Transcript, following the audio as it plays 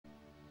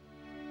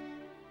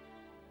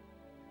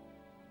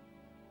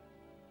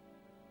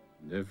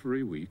and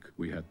every week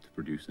we had to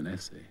produce an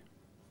essay.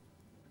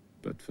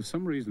 But for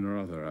some reason or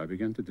other, I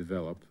began to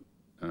develop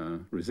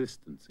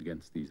resistance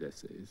against these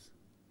essays.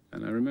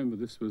 And I remember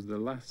this was the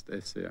last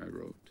essay I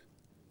wrote,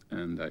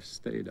 and I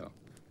stayed up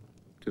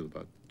till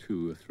about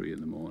 2 or 3 in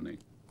the morning,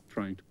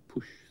 trying to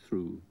push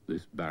through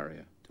this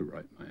barrier to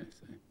write my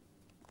essay.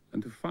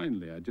 And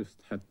finally, I just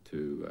had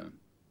to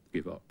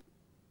give up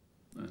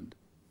and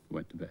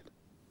went to bed.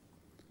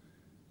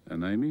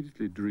 And I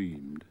immediately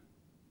dreamed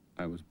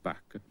I was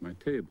back at my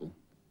table.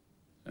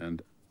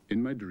 And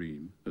in my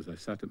dream, as I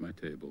sat at my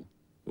table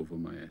over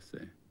my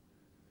essay,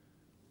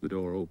 the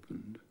door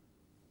opened,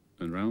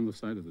 and round the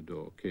side of the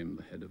door came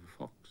the head of a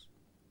fox,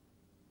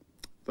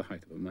 the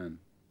height of a man.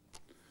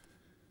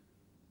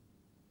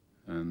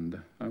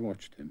 And I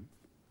watched him.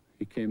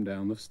 He came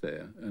down the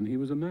stair, and he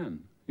was a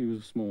man. He was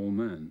a small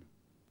man.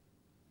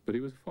 But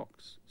he was a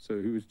fox,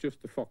 so he was just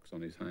a fox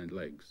on his hind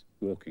legs,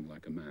 walking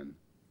like a man.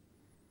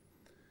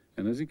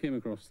 And as he came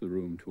across the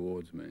room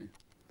towards me,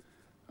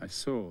 I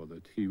saw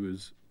that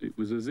it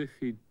was as if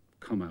he'd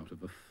come out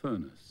of a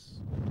furnace.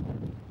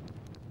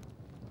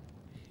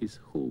 His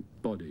whole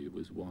body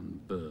was one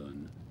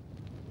burn.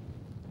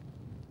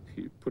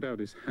 He put out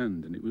his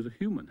hand, and it was a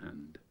human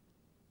hand,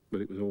 but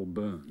it was all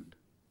burned.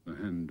 The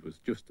hand was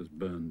just as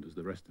burned as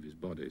the rest of his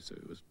body, so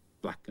it was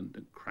blackened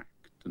and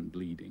cracked and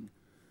bleeding.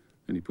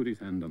 And he put his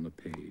hand on the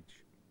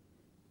page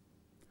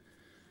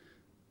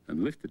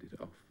and lifted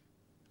it off,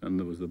 and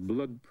there was the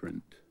blood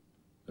print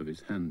of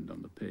his hand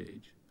on the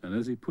page. And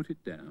as he put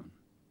it down,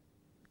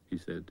 he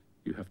said,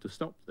 "You have to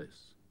stop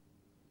this.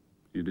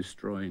 You're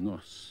destroying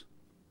us."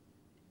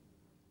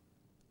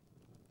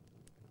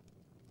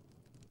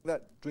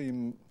 That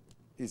dream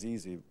is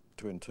easy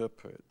to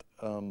interpret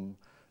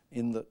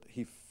in that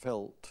he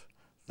felt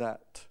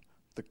that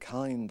the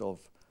kind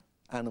of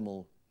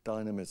animal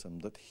dynamism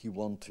that he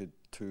wanted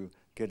to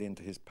get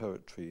into his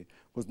poetry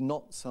was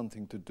not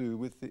something to do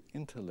with the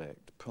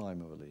intellect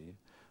primarily,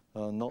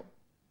 not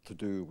to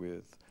do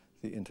with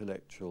the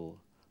intellectual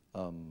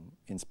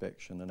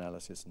inspection,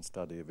 analysis and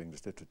study of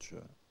English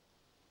literature.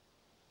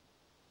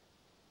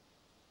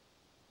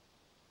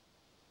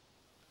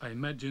 I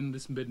imagine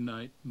this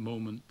midnight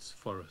moment's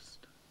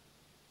forest.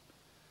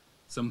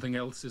 Something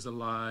else is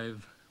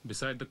alive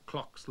beside the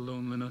clock's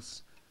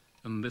loneliness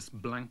and this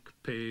blank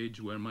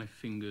page where my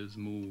fingers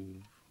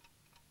move.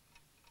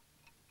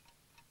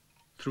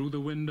 Through the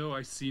window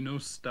I see no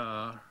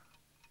star.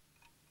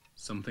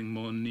 Something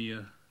more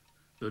near,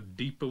 though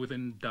deeper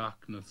within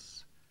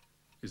darkness,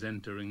 is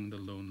entering the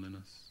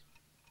loneliness.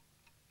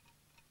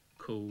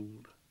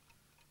 Cold,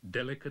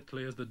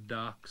 delicately as the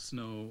dark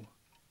snow,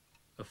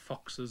 a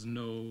fox's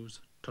nose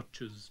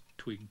touches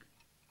twig,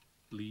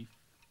 leaf.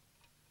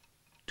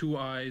 2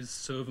 eyes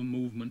serve a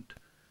movement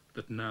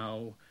that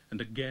now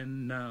and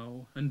again,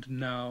 now and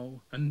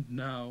now and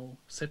now,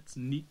 sets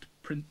neat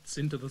prints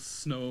into the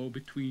snow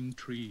between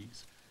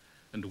trees,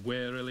 and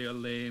warily a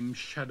lame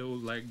shadow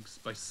legs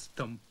by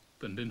stump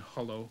and in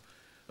hollow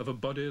of a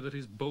body that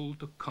is bold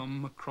to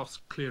come across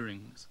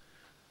clearings,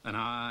 an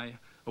eye,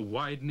 a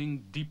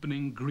widening,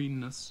 deepening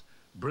greenness,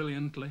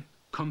 brilliantly,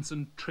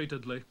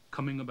 concentratedly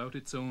coming about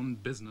its own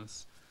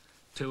business,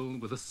 till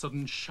with a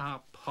sudden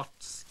sharp,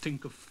 hot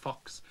stink of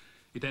fox,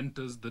 it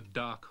enters the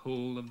dark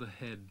hole of the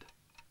head.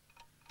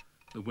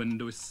 The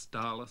window is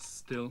starless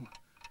still,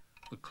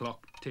 the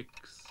clock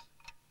ticks,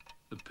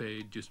 the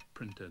page is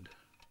printed.